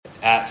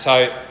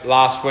So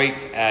last week,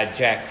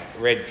 Jack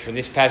read from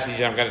this passage,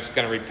 and I'm going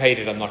to repeat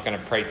it. I'm not going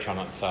to preach on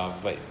it, so I'll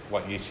let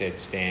what you said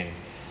stand.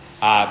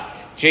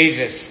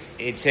 Jesus,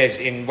 it says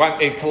in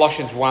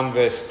Colossians 1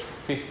 verse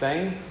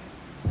 15,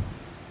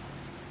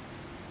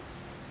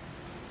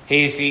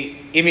 He is the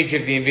image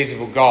of the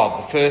invisible God,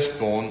 the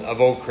firstborn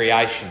of all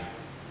creation.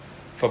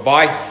 For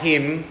by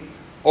him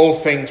all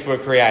things were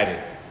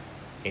created,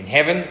 in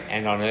heaven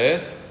and on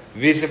earth,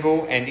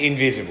 visible and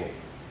invisible.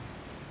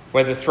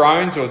 Whether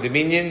thrones or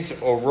dominions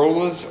or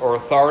rulers or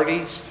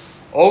authorities,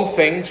 all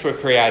things were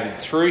created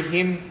through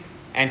him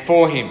and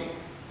for him.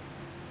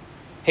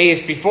 He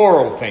is before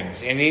all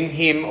things, and in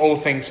him all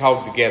things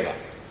hold together.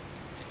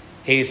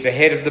 He is the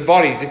head of the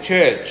body, the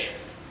church.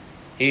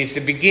 He is the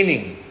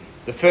beginning,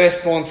 the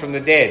firstborn from the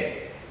dead,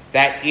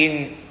 that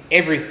in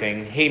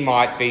everything he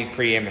might be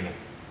preeminent.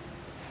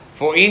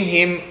 For in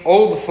him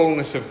all the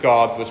fullness of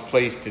God was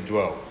pleased to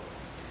dwell,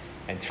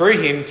 and through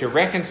him to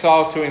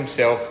reconcile to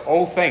himself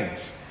all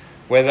things,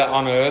 whether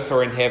on earth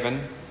or in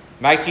heaven,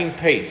 making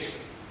peace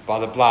by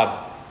the blood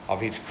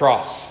of his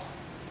cross.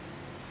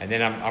 And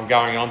then I'm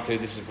going on to,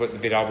 this is the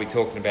bit I'll be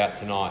talking about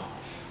tonight.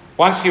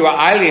 Once you were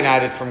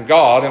alienated from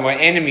God and were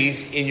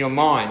enemies in your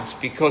minds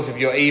because of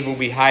your evil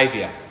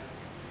behaviour.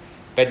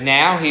 But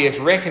now he has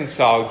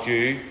reconciled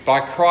you by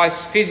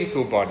Christ's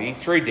physical body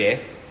through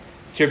death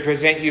to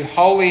present you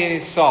holy in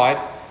his sight,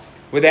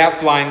 without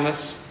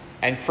blameless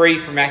and free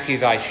from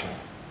accusation.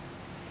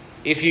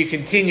 If you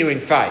continue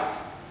in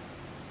faith,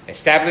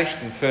 established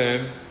and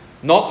firm,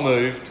 not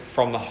moved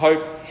from the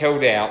hope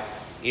held out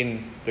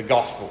in the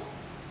gospel.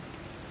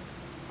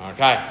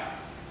 Okay,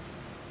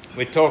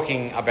 we're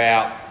talking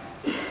about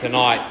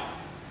tonight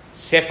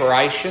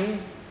separation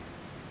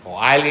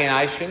or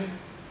alienation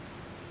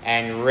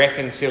and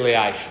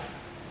reconciliation.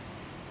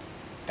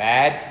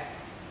 Bad,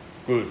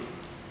 good,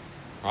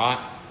 right?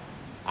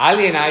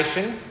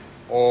 Alienation,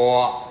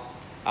 or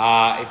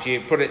if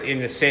you put it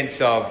in the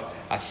sense of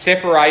a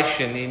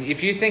separation,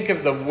 if you think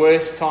of the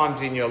worst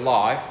times in your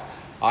life,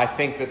 I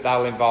think that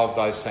they'll involve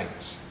those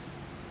things.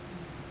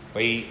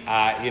 We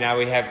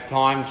have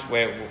times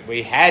where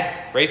we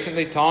had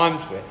recently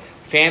times where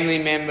family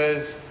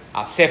members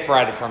are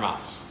separated from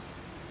us.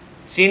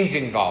 Sin's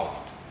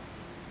involved.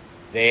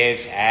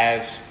 Theirs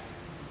as,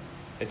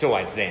 it's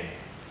always them.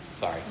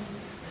 Sorry.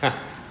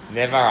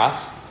 Never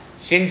us.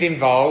 Sin's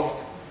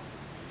involved.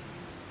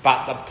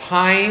 But the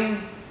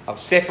pain of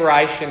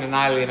separation and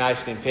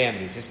alienation in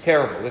families is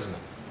terrible, isn't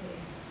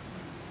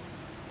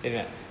it? Isn't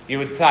it? You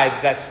would say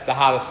that's the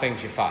hardest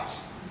things you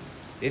face.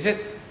 Is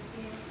it?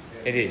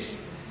 It is.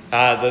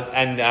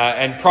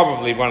 And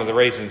probably one of the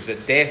reasons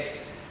that death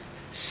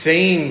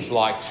seems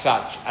like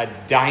such a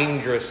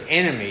dangerous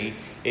enemy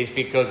is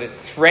because it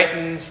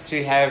threatens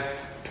to have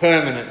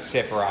permanent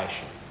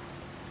separation.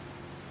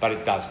 But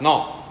it does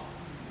not,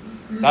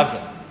 does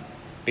it?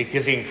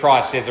 Because in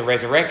Christ there's a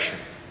resurrection.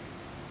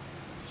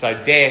 So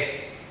death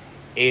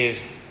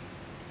is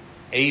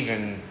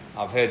even,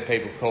 I've heard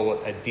people call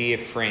it a dear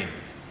friend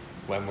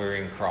when we're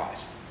in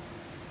Christ.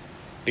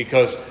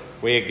 Because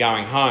we're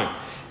going home.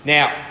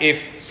 Now,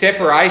 if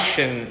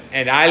separation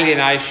and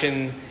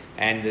alienation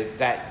and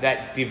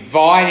that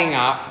dividing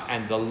up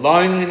and the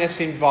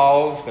loneliness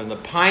involved and the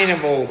pain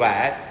of all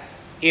that,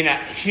 in a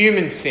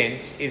human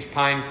sense, is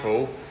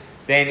painful,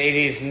 then it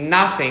is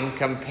nothing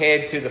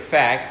compared to the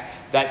fact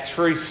that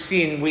through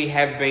sin we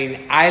have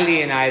been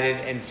alienated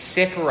and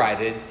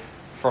separated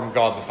from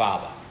God the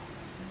Father.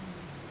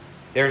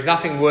 There is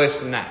nothing worse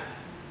than that.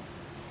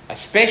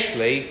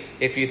 Especially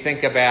if you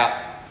think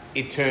about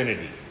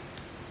eternity.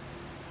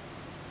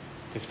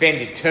 To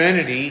spend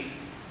eternity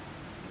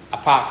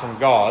apart from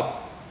God,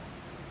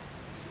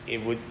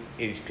 it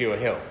is pure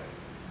hell.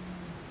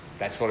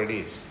 That's what it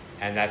is.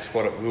 And that's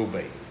what it will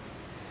be.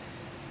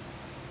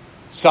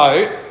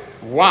 So,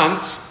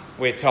 once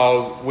we're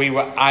told we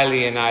were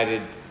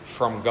alienated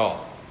from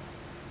God.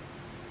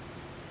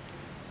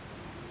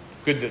 It's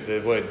good that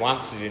the word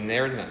once is in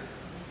there, isn't it?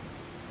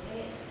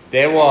 Yes.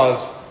 There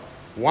was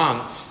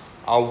once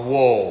a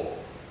wall,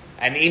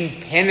 an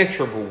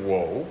impenetrable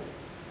wall.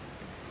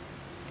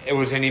 It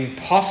was an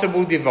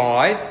impossible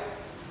divide.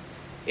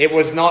 It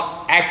was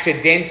not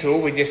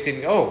accidental. We just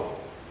didn't,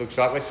 looks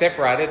like we're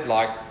separated,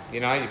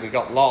 we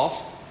got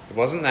lost. It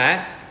wasn't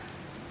that.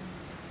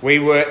 We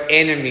were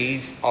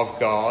enemies of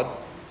God,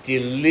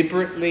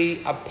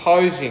 deliberately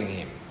opposing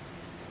him,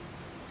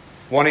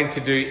 wanting to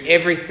do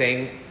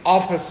everything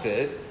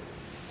opposite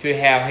to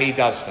how he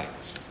does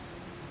things.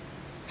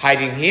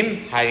 Hating him,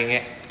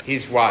 hating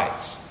his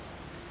ways.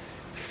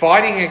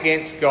 Fighting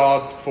against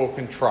God for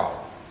control.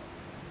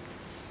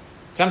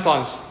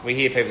 Sometimes we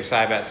hear people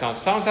say about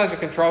someone's a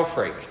control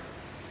freak.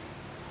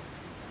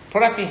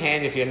 Put up your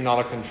hand if you're not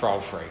a control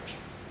freak.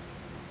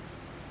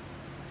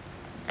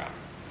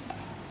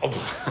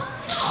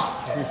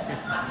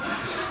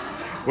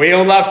 We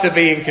all love to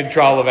be in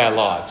control of our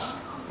lives.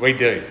 We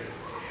do.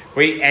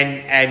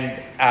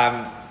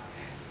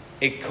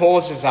 It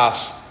causes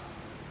us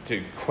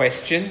to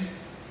question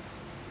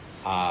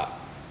God.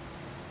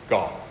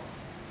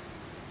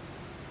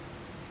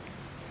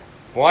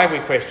 Why we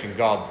question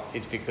God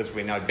is because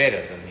we know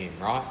better than him,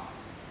 right?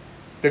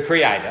 The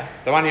Creator,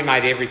 the one who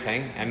made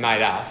everything and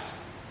made us,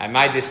 and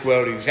made this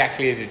world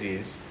exactly as it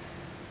is,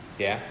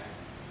 yeah?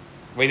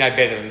 We know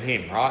better than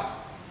him, right?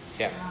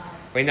 Yeah.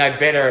 We know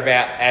better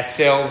about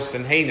ourselves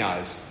than he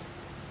knows.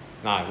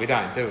 No, we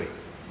don't, do we?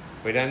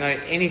 We don't know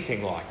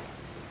anything like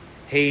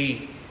it.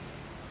 He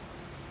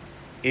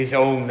is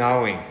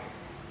all-knowing.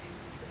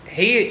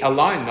 He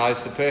alone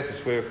knows the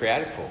purpose we were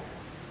created for.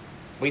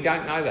 We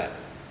don't know that.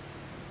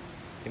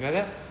 You know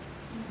that?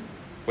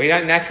 We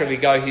don't naturally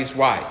go his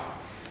way.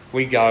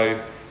 We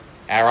go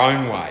our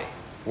own way.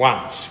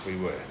 Once we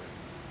were.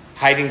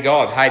 Hating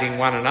God, hating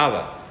one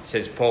another,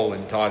 says Paul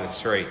in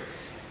Titus 3.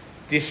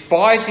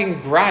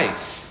 Despising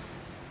grace.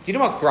 Do you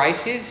know what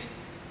grace is?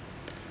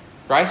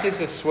 Grace is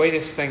the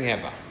sweetest thing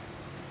ever.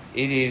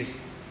 It is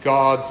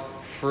God's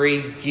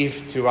free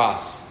gift to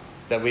us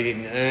that we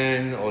didn't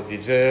earn or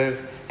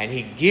deserve. And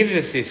he gives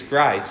us this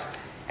grace.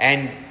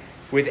 And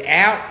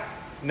without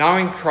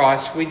knowing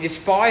Christ, we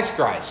despise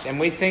grace. And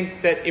we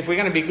think that if we're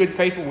going to be good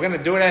people, we're going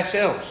to do it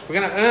ourselves. We're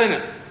going to earn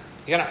it.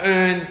 You're going to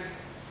earn...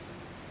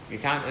 You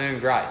can't earn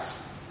grace.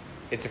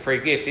 It's a free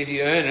gift. If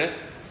you earn it,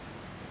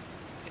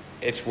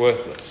 it's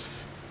worthless.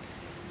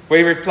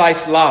 We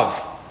replace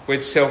love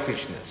with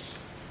selfishness.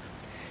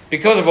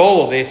 Because of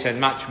all of this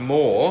and much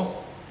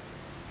more,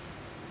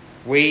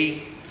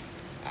 we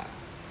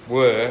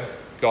were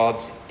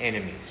God's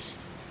enemies.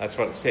 That's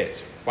what it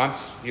says.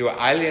 Once you were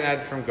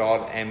alienated from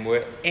God and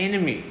were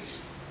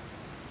enemies.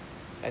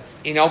 That's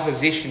in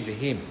opposition to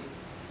him.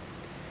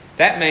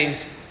 That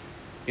means,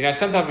 you know,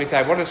 sometimes we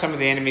say, what are some of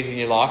the enemies in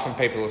your life? And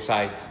people will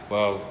say,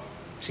 well,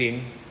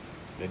 sin,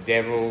 the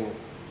devil,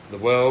 the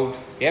world.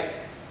 Yep,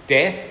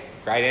 death,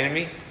 great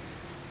enemy.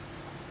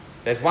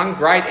 There's one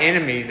great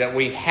enemy that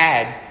we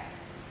had,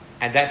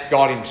 and that's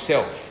God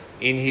himself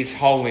in his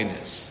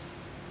holiness.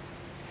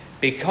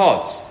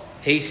 Because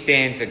he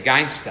stands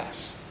against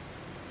us.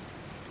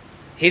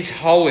 His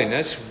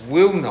holiness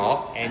will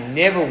not and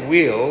never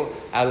will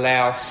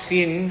allow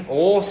sin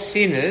or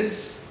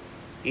sinners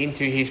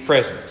into his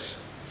presence.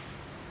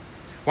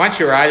 Once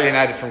you're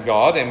alienated from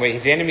God and we're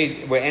his enemies,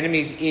 we're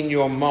enemies in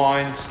your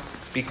minds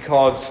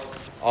because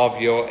of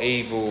your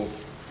evil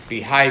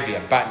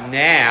behaviour. But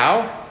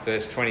now,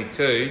 verse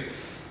 22,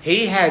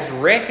 he has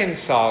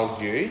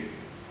reconciled you.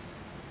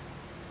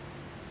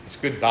 It's a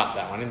good but,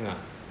 that one, isn't it?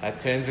 That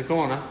turns the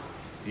corner.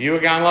 You were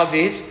going like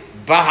this,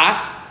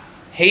 but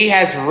he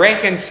has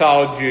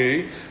reconciled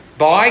you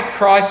by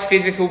Christ's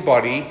physical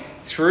body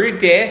through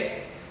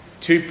death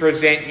to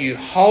present you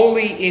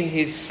holy in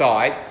his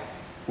sight,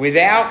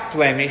 without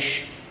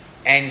blemish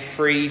and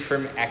free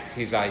from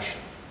accusation.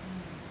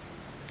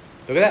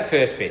 Look at that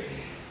first bit.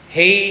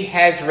 He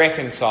has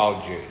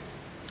reconciled you.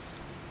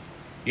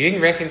 You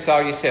didn't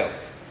reconcile yourself.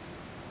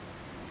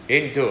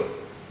 You didn't do it.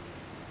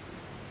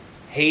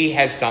 He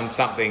has done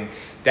something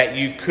that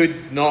you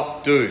could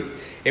not do.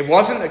 It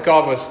wasn't that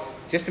God was...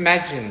 Just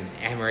imagine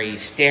Anne-Marie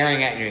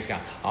staring at you and he's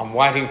going, I'm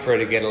waiting for her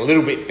to get a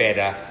little bit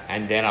better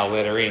and then I'll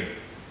let her in.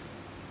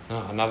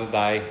 Oh, another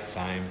day,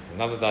 same.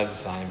 Another day, the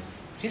same.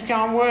 She's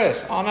going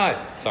worse. Oh no.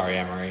 Sorry,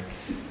 Anne-Marie.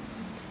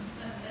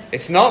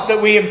 It's not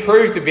that we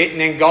improved a bit and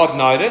then God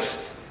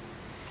noticed.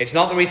 It's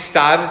not that we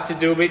started to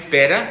do a bit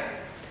better.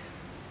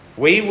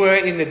 We were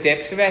in the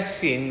depths of our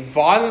sin,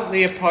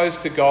 violently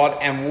opposed to God,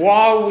 and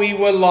while we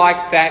were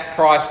like that,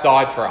 Christ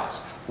died for us.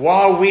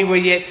 While we were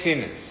yet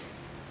sinners.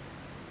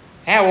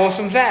 How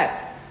awesome's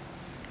that?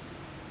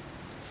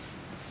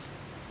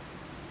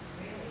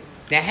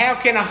 Now, how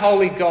can a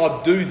holy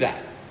God do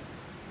that?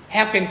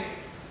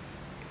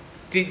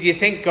 Did you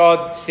think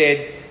God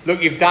said,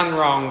 look, you've done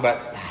wrong,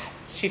 but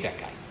she's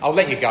okay. I'll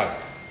let you go.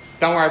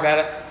 Don't worry about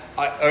it.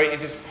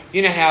 Or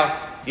you know how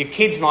your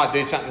kids might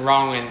do something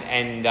wrong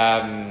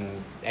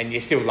and you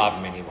still love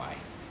them anyway.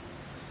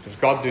 Does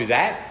God do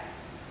that?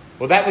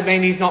 Well, that would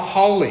mean he's not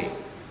holy.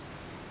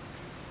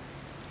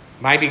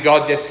 Maybe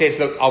God just says,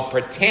 look, I'll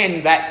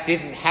pretend that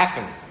didn't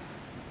happen.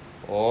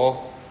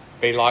 Or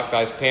be like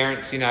those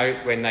parents, you know,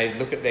 when they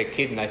look at their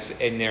kid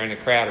and they're in a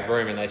crowded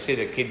room and they see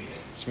the kid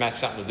smash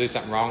something or do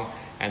something wrong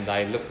and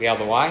they look the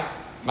other way.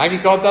 Maybe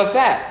God does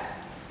that.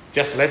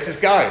 Just lets us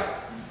go.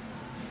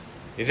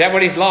 Is that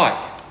what he's like?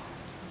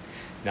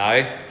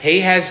 No, he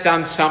has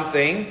done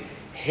something.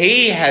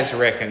 He has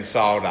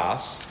reconciled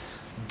us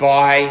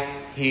by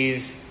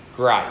his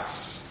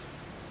grace.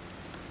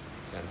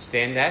 You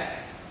understand that?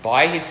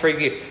 By his free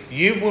gift.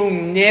 You will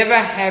never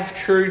have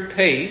true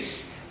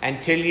peace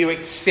until you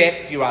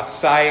accept you are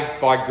saved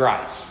by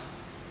grace.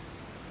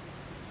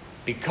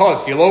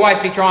 Because you'll always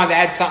be trying to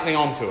add something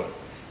onto it.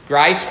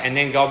 Grace, and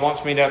then God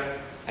wants me to,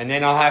 and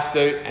then I'll have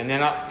to,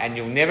 and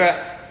you'll never,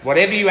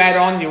 whatever you add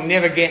on, you'll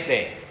never get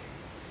there.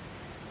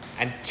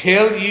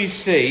 Until you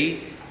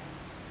see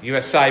you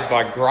are saved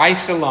by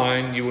grace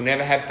alone, you will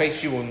never have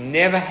peace. You will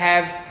never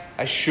have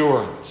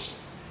assurance.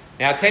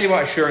 Now, I'll tell you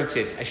what assurance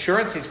is.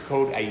 Assurance is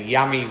called a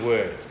yummy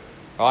word.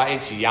 Right?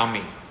 It's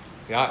yummy.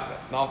 You know,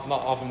 not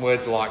often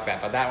words are like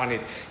that, but that one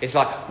is. It's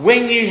like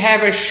when you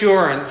have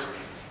assurance,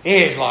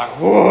 it's like,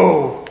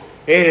 whoa,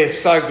 it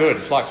is so good.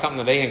 It's like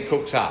something that Ian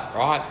cooks up,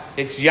 right?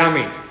 It's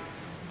yummy.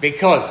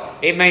 Because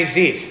it means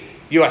this: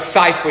 you are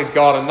safe with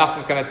God and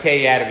nothing's going to tear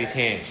you out of his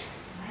hands.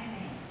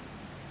 Amen.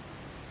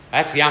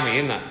 That's yummy,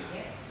 isn't it?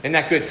 Yep. Isn't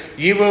that good?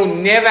 You will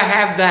never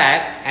have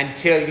that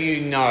until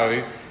you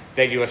know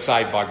that you are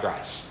saved by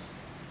grace.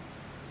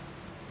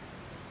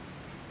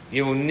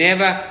 You will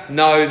never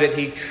know that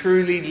he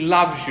truly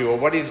loves you or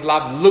what his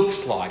love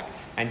looks like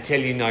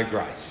until you know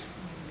grace.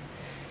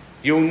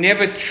 You'll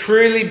never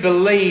truly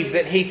believe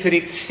that he could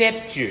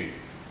accept you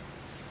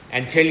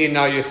until you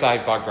know you're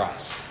saved by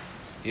grace.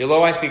 You'll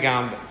always be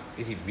going,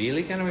 is he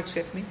really going to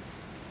accept me?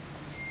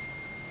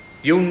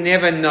 You'll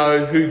never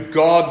know who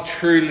God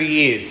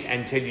truly is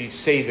until you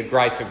see the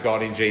grace of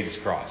God in Jesus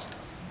Christ.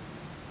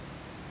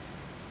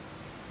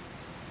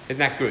 Isn't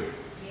that good?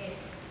 Yes.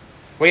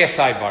 We are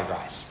saved by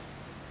grace.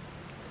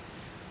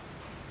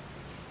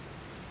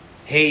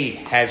 He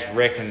has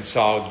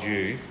reconciled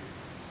you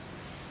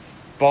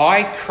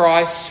by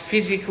Christ's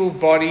physical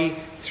body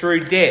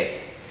through death.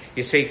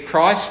 You see,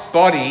 Christ's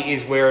body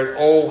is where it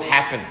all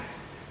happened.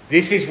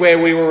 This is where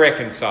we were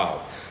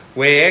reconciled.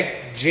 Where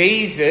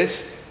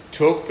Jesus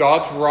took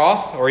God's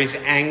wrath or his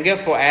anger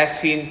for our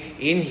sin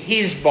in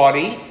his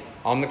body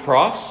on the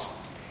cross.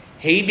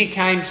 He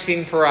became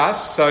sin for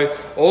us. So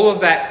all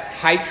of that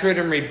hatred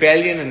and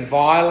rebellion and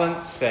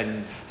violence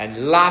and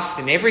lust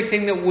and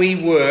everything that we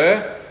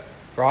were,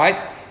 right?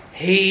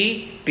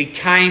 He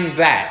became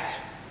that.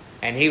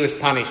 And he was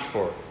punished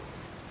for it.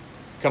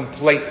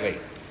 Completely.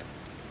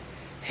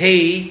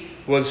 He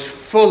was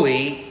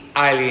fully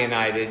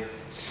alienated,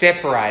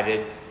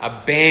 separated,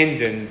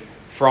 abandoned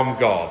from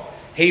God.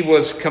 He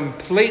was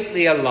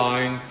completely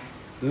alone,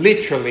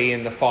 literally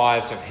in the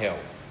fires of hell.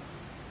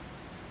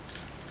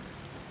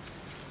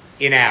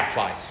 In our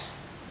place.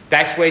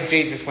 That's where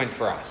Jesus went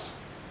for us.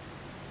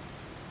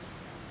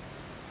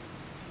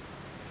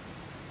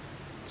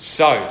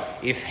 So,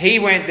 if he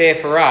went there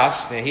for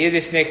us, now hear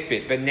this next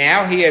bit, but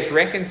now he has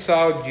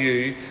reconciled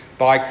you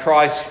by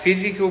Christ's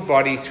physical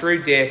body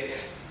through death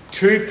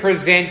to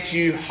present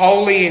you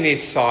holy in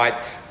his sight,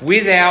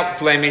 without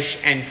blemish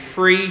and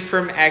free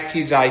from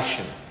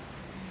accusation.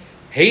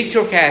 He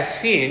took our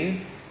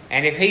sin,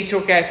 and if he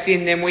took our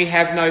sin, then we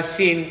have no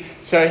sin,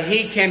 so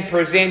he can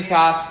present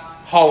us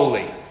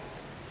holy.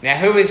 Now,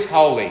 who is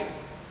holy?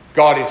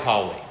 God is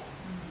holy.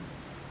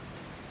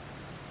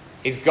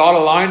 Is God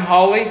alone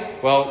holy?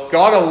 Well,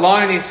 God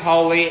alone is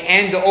holy,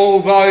 and all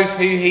those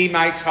who he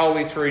makes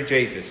holy through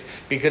Jesus.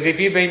 Because if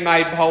you've been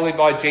made holy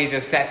by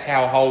Jesus, that's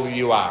how holy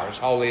you are, as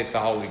holy as the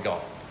holy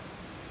God.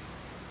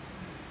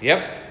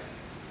 Yep.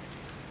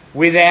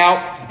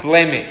 Without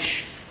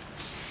blemish,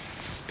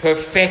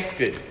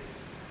 perfected,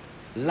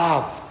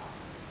 loved,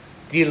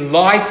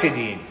 delighted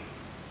in.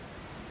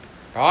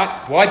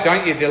 Right? Why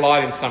don't you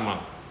delight in someone?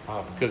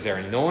 Oh, because they're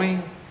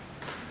annoying?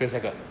 Because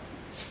they've got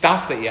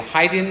stuff that you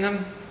hate in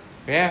them?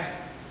 Yeah.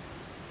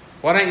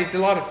 Why don't you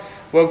delight in?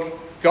 Well,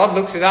 God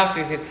looks at us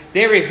and says,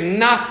 there is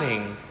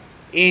nothing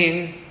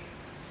in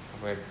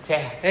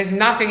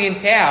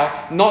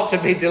Tao not to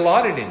be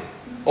delighted in.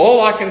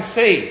 All I can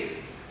see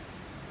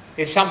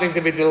is something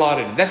to be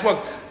delighted in.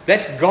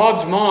 That's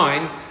God's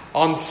mind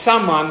on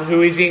someone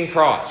who is in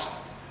Christ.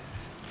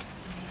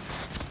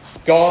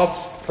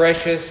 God's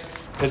precious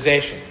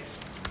possessions.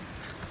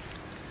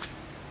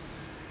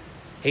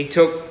 He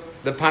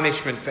took the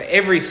punishment for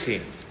every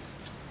sin.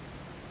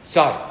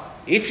 So,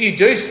 if you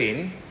do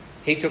sin,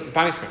 he took the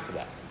punishment for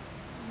that.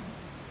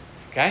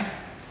 Okay?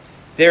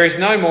 There is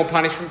no more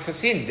punishment for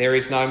sin. There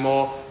is no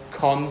more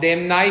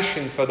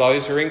condemnation for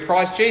those who are in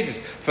Christ Jesus,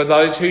 for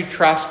those who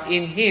trust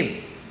in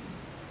him.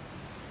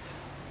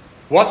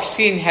 What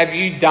sin have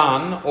you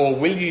done or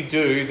will you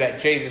do that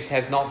Jesus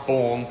has not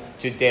borne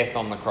to death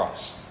on the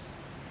cross?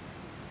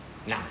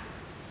 None.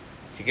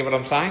 Do you get what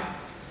I'm saying?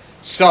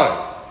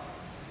 So,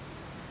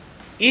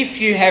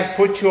 if you have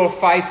put your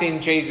faith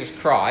in Jesus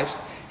Christ,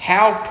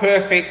 how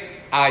perfect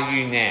are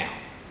you now?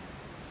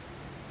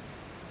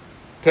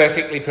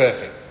 Perfectly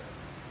perfect.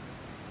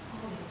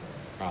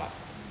 Right.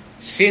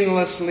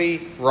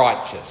 Sinlessly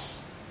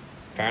righteous.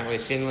 Apparently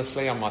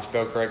sinlessly, on my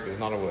spell correct, is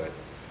not a word.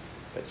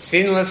 But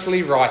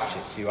sinlessly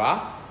righteous you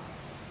are.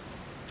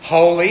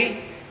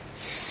 Holy,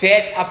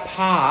 set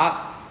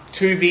apart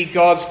to be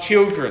God's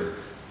children.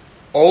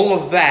 All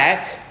of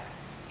that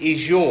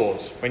is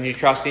yours when you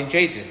trust in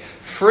Jesus.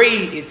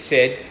 Free, it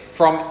said,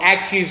 from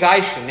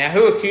accusation. Now,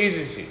 who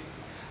accuses you?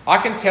 I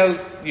can tell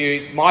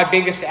you my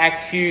biggest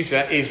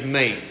accuser is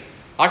me.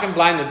 I can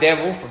blame the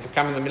devil for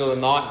coming in the middle of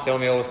the night and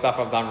telling me all the stuff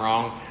I've done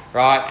wrong,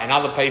 right? And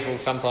other people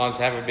sometimes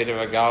have a bit of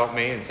a go at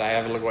me and say,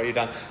 have a look at what you've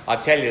done. I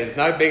tell you, there's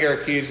no bigger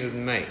accuser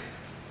than me,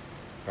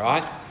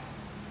 right?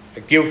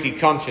 A guilty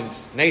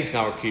conscience needs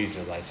no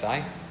accuser, they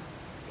say.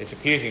 It's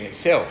accusing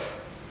itself.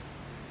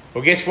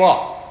 Well, guess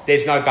what?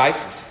 There's no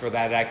basis for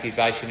that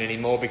accusation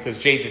anymore because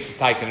Jesus has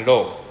taken it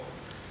all.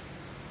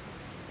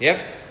 Yep.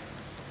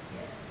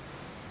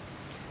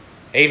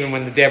 Even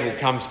when the devil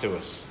comes to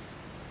us,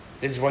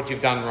 this is what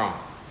you've done wrong.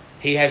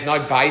 He has no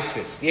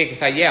basis. Yeah, you can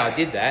say, yeah, I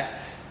did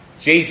that.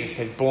 Jesus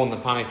has borne the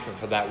punishment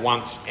for that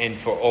once and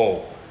for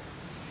all.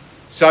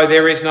 So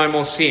there is no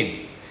more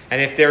sin.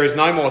 And if there is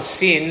no more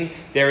sin,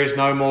 there is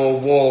no more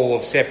wall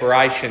of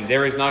separation.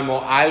 There is no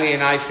more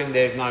alienation.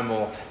 There's no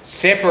more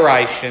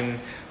separation,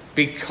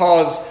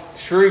 because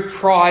through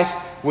Christ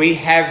we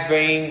have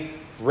been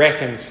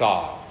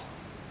reconciled.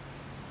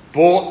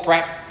 Brought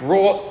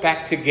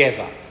back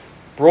together.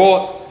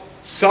 Brought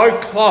so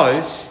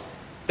close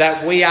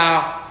that we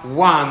are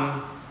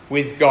one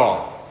with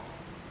God.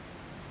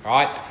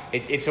 Right?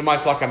 It's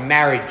almost like a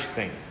marriage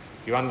thing.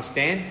 You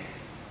understand?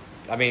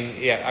 I mean,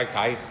 yeah,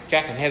 okay,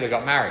 Jack and Heather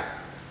got married.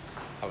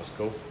 That was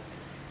cool.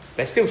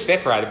 They're still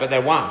separated, but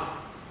they're one.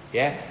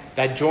 Yeah?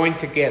 They're joined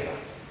together.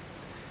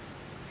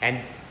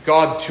 And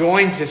God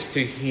joins us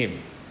to him.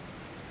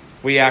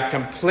 We are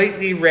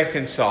completely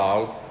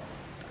reconciled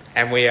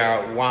and we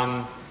are at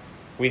one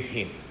with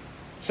him.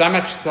 So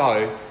much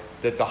so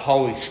that the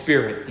Holy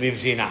Spirit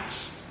lives in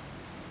us.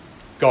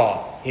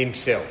 God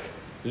himself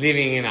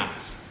living in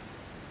us.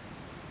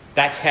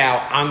 That's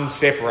how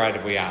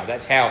unseparated we are.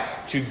 That's how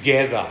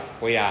together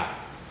we are.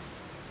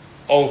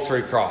 All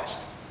through Christ.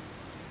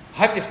 I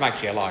hope this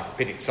makes you a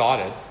bit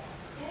excited.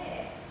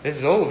 Yeah. This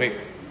is all a bit...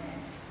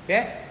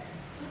 Yeah?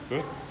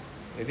 Good.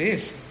 It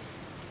is.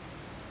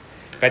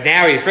 But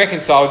now he has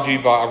reconciled you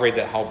by... I'll read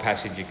that whole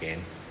passage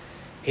again.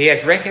 He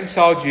has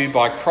reconciled you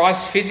by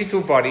Christ's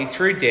physical body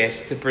through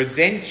death to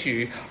present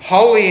you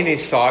holy in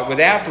his sight,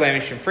 without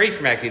blemish and free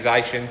from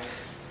accusation,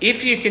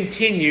 if you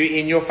continue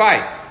in your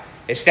faith,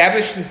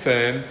 established and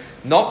firm,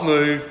 not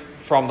moved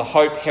from the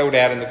hope held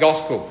out in the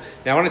gospel.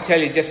 Now I want to tell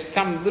you just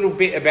some little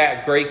bit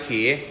about Greek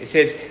here. It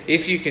says,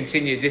 if you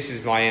continue, this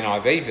is my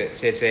NIV, but it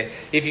says there,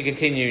 if you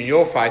continue in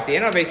your faith. The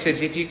NIV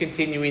says, if you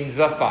continue in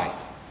the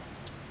faith.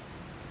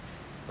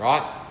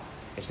 Right?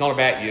 It's not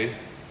about you.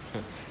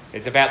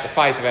 It's about the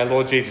faith of our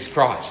Lord Jesus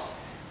Christ.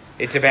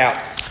 It's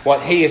about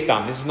what he has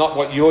done. This is not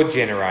what you're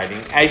generating.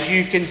 As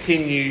you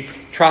continue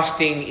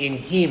trusting in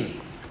him,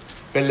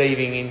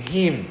 believing in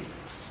him,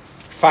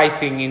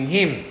 faithing in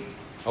him.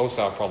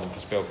 Also a problem for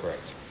spell correct.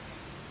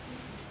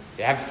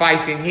 You have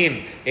faith in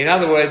him. In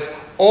other words,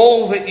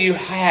 all that you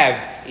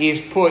have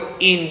is put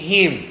in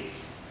him.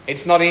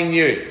 It's not in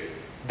you.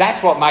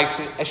 That's what makes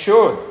it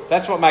assured.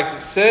 That's what makes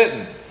it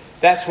certain.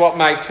 That's what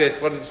makes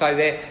it, what did it say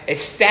there?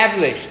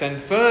 Established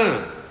and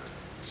firm.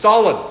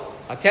 Solid.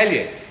 I tell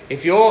you,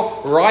 if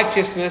your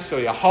righteousness or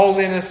your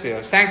holiness or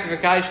your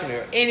sanctification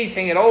or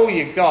anything at all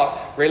you've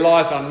got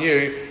relies on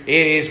you, it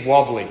is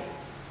wobbly.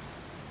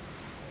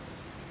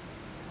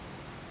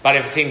 But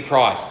if it's in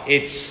Christ,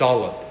 it's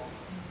solid.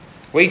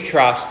 We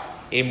trust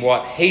in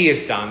what he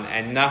has done,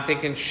 and nothing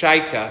can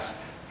shake us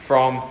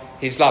from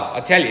his love.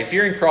 I tell you, if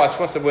you're in Christ,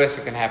 what's the worst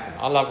that can happen?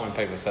 I love when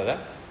people say that.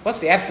 What's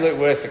the absolute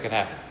worst that can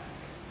happen?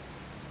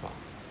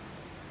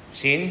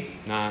 Sin?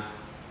 No.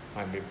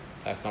 Maybe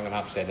that's not going to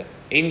upset it.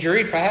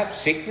 Injury,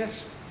 perhaps?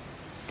 Sickness?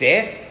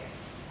 Death?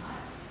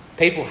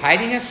 People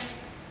hating us?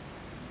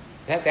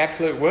 That's the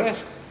absolute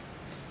worst.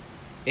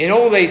 In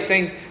all these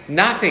things,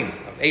 nothing,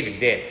 even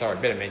death, sorry,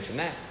 better mention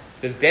that.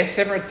 Does death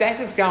separate? Death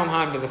is going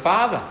home to the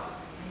Father.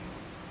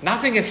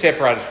 Nothing can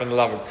separate us from the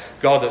love of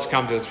God that's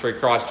come to us through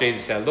Christ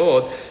Jesus our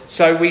Lord.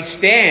 So we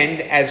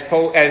stand as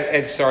Paul,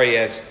 I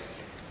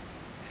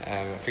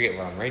forget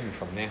what I'm reading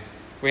from now.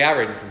 We are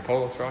reading from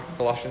Paul, that's right,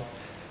 Colossians.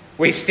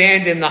 We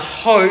stand in the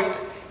hope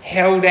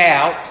held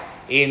out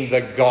in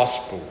the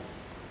gospel.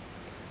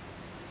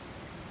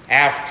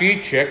 Our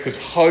future, because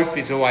hope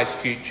is always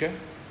future,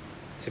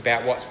 it's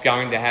about what's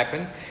going to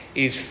happen,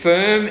 is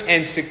firm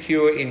and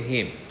secure in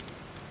him.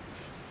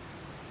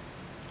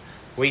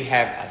 We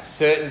have a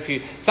certain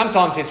future.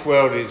 Sometimes this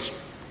world is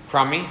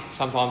crummy,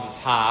 sometimes it's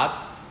hard,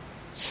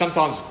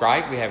 sometimes it's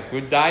great. We have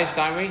good days,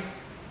 don't we?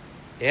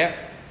 Yeah,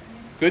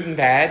 good and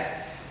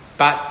bad.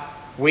 But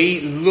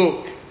we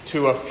look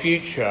to a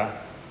future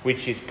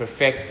which is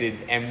perfected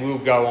and will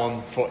go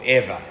on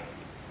forever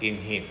in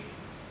him.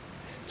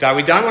 So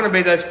we don't want to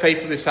be those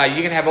people who say,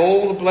 you can have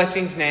all the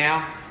blessings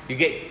now, you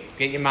get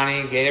your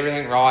money, get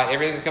everything right,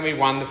 everything's going to be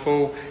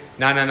wonderful.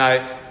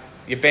 No.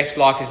 Your best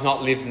life is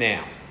not lived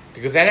now.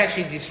 Because that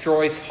actually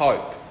destroys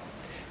hope.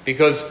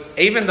 Because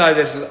even though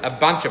there's a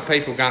bunch of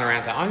people going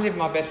around saying, I'm living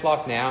my best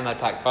life now, and they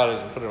take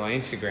photos and put it on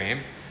Instagram,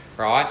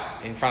 right,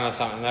 in front of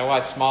something, and they're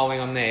always smiling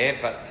on there,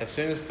 but as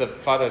soon as the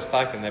photo's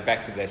taken, they're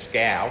back to their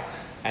scowl.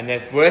 And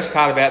the worst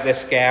part about their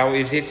scowl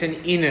is it's an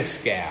inner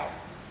scowl.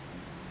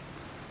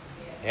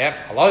 Yep,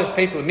 a lot of those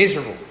people are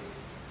miserable.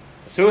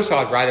 The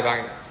suicide rate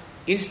about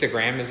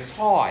Instagram is as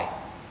high.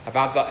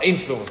 About the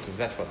influencers,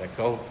 that's what they're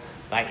called.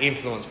 They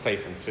influence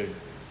people to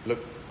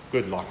look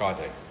good like I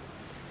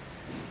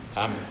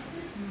do.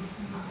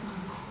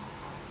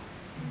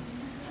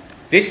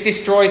 This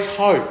destroys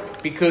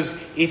hope, because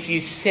if you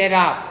set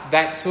up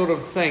that sort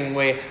of thing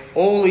where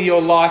all of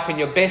your life and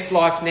your best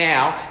life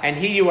now, and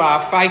here you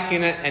are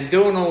faking it and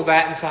doing all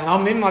that and saying,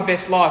 I'm in my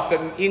best life,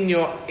 but in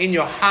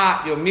your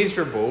heart you're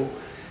miserable,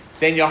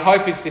 then your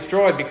hope is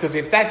destroyed. Because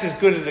if that's as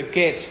good as it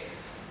gets,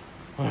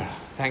 well,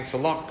 thanks a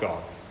lot,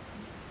 God.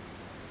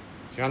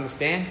 Do you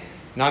understand?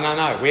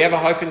 No. We have a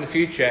hope in the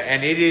future,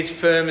 and it is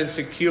firm and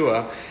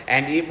secure,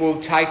 and it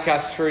will take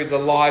us through the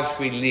lives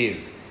we live.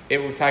 It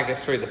will take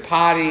us through the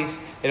parties.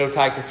 It will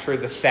take us through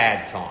the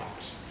sad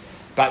times.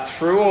 But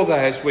through all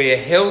those, we are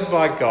held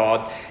by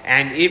God,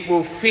 and it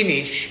will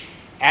finish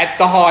at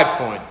the high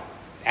point,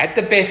 at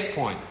the best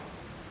point.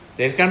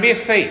 There's going to be a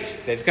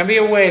feast. There's going to be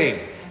a wedding.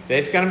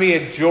 There's going to be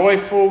a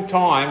joyful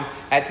time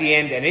at the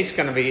end, and it's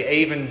going to be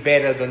even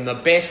better than the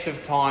best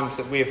of times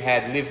that we've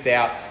had lived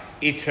out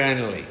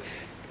eternally.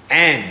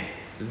 And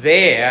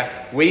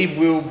there we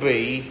will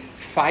be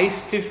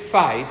face to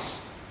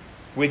face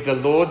with the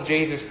Lord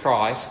Jesus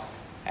Christ,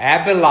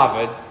 our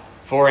beloved,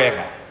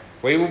 forever.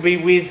 We will be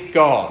with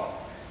God,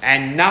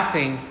 and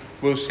nothing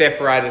will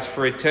separate us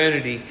for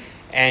eternity,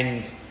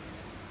 and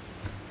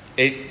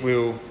it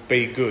will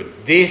be good.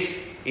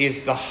 This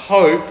is the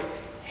hope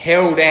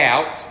held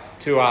out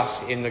to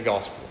us in the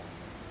gospel.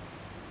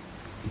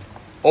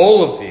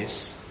 All of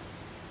this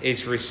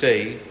is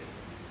received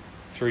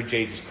through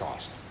Jesus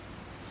Christ.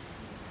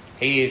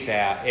 He is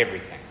our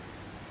everything.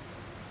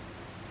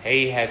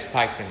 He has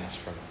taken us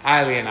from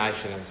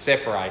alienation and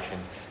separation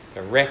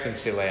to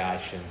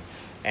reconciliation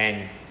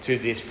and to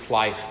this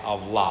place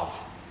of love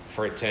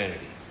for eternity.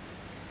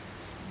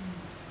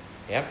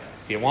 Yep.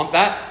 Do you want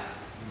that?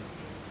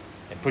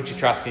 And put your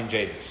trust in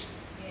Jesus.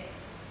 Yes.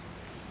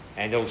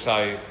 And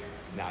also,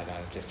 no,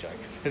 just joking.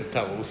 There's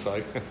no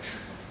also.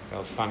 That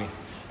was funny.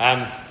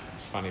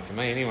 It's funny for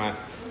me anyway.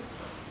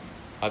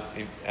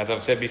 As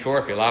I've said before,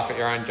 if you laugh at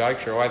your own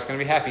jokes, you're always going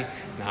to be happy.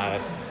 No,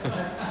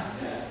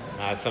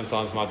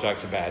 sometimes my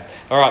jokes are bad.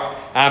 All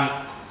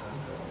right.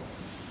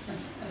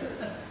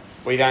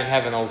 We don't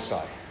have an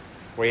also.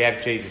 We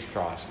have Jesus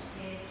Christ.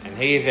 And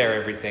He is our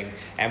everything.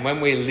 And when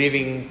we're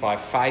living by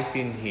faith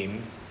in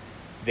Him,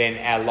 then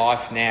our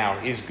life now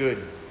is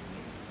good.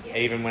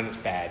 Even when it's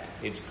bad,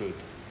 it's good.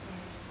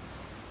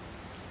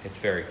 It's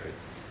very good.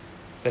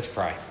 Let's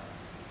pray.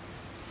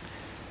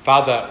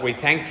 Father, we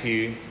thank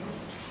You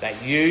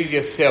that You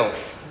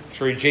yourself,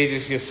 through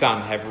Jesus your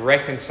Son, have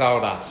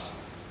reconciled us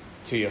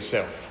to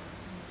Yourself.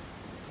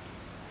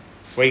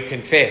 We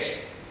confess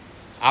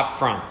up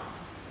front,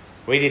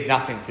 we did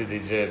nothing to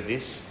deserve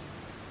this.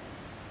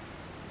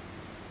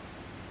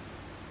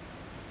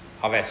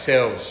 Of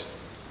ourselves,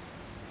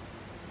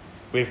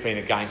 we've been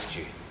against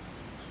You.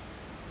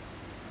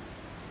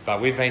 But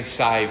we've been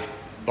saved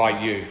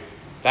by You.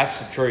 That's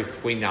the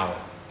truth, we know it.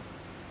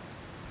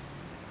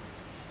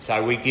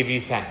 So we give You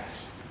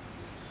thanks.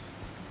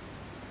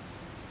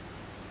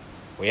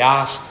 We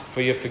ask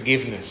for Your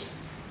forgiveness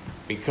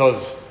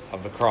because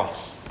of the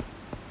cross.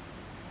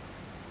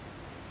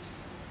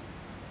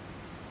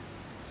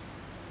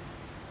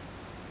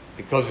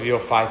 Because of Your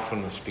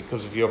faithfulness,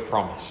 because of Your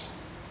promise.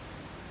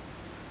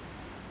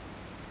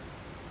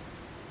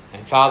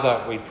 And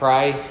Father, we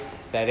pray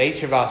that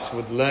each of us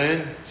would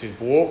learn to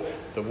walk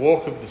the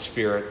walk of the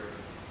Spirit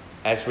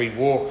as we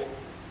walk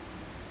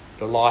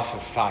the life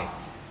of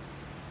faith,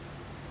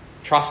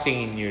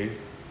 trusting in You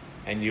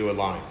and You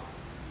alone.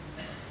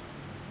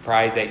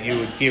 Pray that You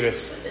would give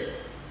us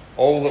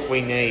all that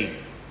we need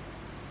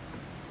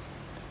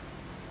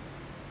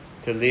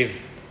to live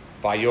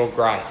by Your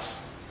grace.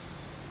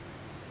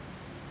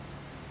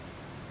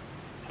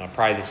 And I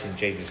pray this in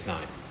Jesus'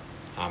 name.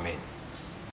 Amen.